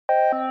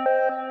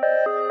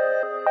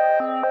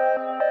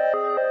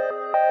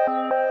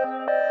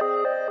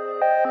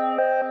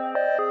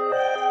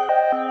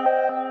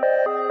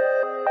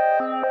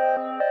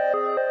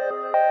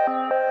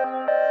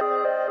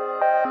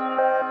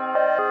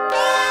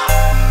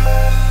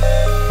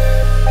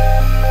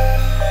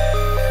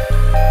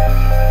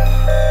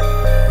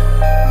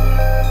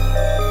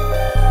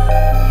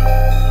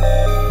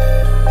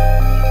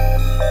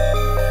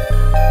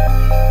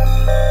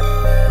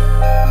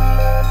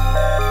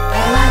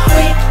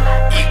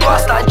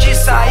gosta de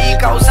sair,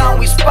 causar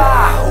um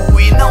esparro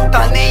e não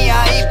tá nem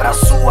aí pra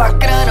sua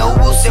grana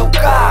ou o seu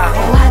carro.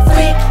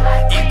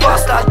 E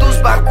gosta dos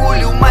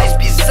bagulho mais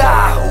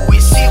bizarro,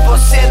 e se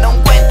você não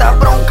aguenta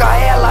bronca,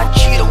 ela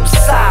tira um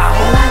sarro.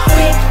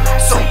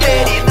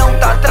 Solteira e não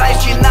tá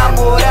atrás de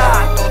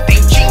namorado,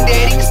 tem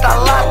Tinder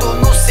instalado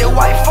no seu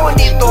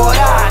iPhone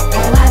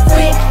dourado.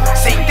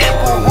 Sem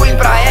tempo ruim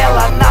pra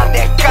ela nada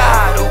é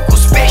caro, com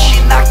os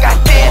peixes na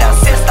carteira,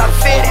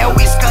 sexta-feira é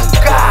o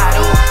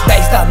escancaro.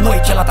 10 da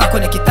noite ela tá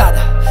conectada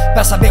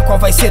pra saber qual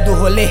vai ser do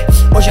rolê.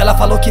 Hoje ela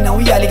falou que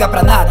não ia ligar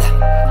pra nada,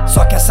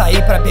 só quer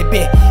sair pra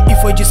beber. E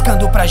foi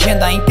discando pra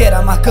agenda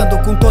inteira, marcando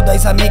com todas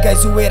as amigas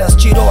zoeiras.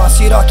 Tirou a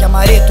siroque,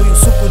 amareto e o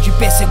suco de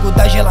pêssego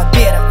da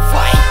geladeira.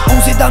 Vai!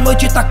 11 da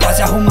noite tá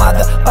quase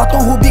arrumada, batom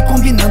rubi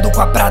combinando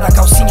com a Prada,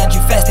 calcinha de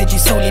festa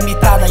edição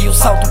limitada e o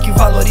salto que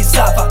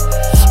valorizava.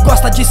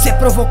 Gosta de ser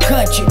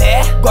provocante,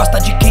 né? Gosta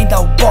de quem dá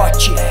o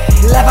bote,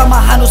 leva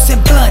amarrar no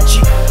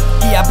semblante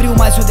e abriu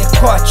mais o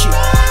decote.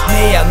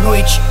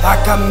 Meia-noite a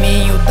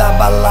caminho da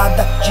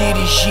balada,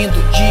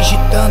 dirigindo,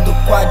 digitando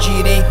com a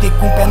direita e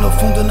com o pé no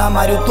fundo na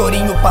Mário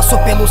Torinho. Passou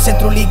pelo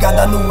centro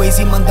ligada no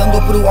Waze,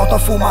 mandando pro alto a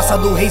fumaça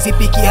do Reis e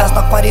pique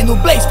Rastafari no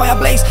Blaze. Vai a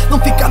Blaze,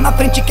 não fica na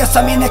frente que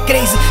essa mina é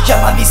crazy. Já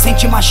na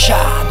Vicente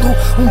Machado,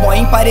 um boy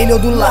emparelhou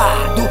do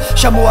lado,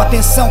 chamou a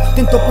atenção,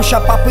 tentou puxar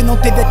papo e não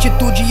teve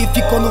atitude e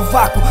ficou no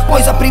vácuo.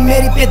 Pôs a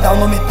primeira e pedal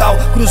no metal,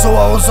 cruzou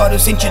a Osório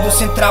sentido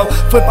central,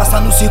 foi passar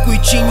no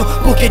circuitinho,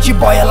 porque de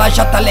boy ela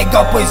já tá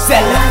legal, pois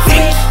ela é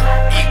freak.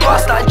 E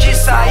gosta de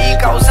sair,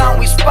 causar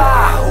um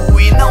esparro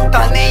e não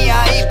tá nem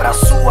aí pra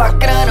sua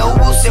grana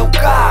ou o seu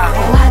carro.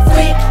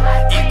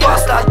 E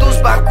gosta dos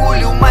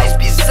bagulho mais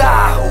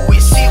bizarro,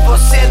 e se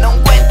você não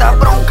aguenta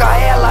bronca,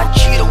 ela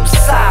tira um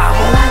sarro.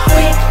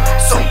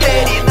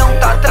 Solteira e não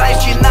tá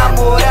atrás de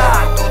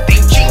namorado,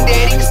 tem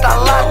Tinder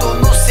instalado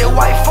no seu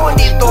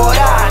iPhone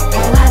dourado.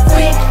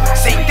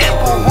 Sem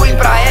tempo ruim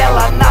pra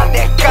ela nada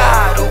é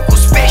caro, com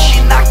os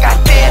peixes na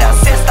carteira,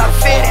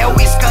 sexta-feira é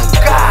o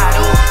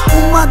escancaro.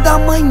 1 da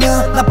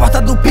manhã, na porta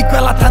do pico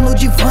ela tá no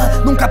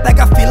divã. Nunca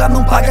pega fila,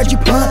 não paga de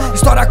pan,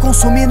 estoura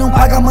consumir, não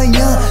paga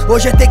amanhã.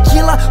 Hoje é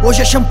tequila,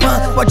 hoje é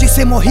champanhe, pode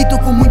ser morrito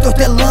com muito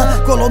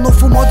hortelã. Colou no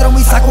fumódromo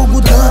e sacou o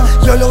gudã,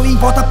 e olhou em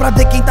volta pra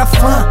ver quem tá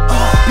fã.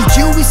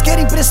 Pediu o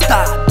isqueiro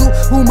emprestado,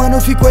 o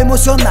mano ficou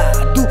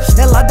emocionado.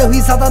 Ela deu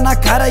risada na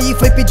cara e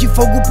foi pedir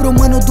fogo pro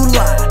mano do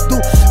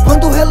lado.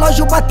 Quando o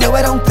relógio bateu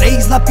eram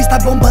 3, na pista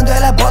bombando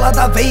ela é bola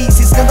da vez.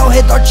 Ciscando ao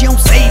redor tinham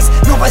 6,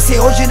 não vai ser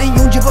hoje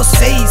nenhum de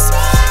vocês.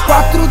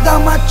 4 da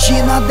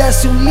matina,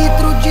 desce 1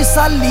 litro de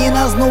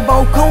salinas no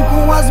balcão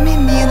com as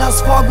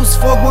meninas. Fogos,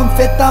 fogo,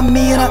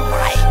 anfetamina.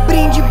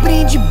 Brinde,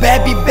 brinde,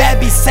 bebe,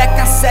 bebe,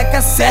 seca,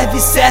 seca, serve,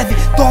 serve.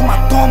 Toma,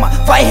 toma,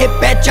 vai,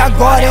 repete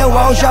agora, é o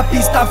auge, a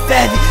pista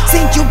ferve.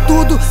 Sentiu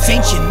tudo,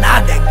 sente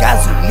nada, é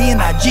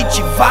gasolina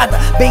aditivada,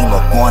 bem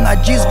loucona,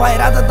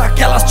 desvairada,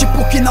 daquelas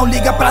tipo que não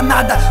liga pra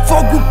nada.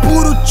 Fogo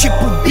puro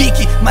tipo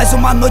Bic, mais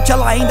uma noite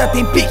ela ainda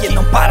tem pique.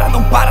 Não para,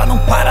 não para, não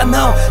para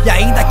não, e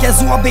ainda quer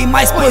zoar bem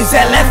mais, pois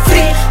ela é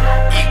freak.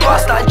 E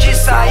gosta de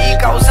sair,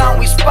 causar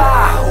um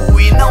esparro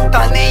e não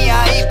tá nem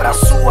aí pra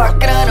sua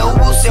grana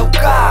ou o seu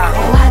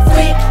carro.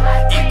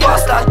 E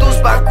gosta dos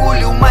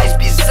bagulho mais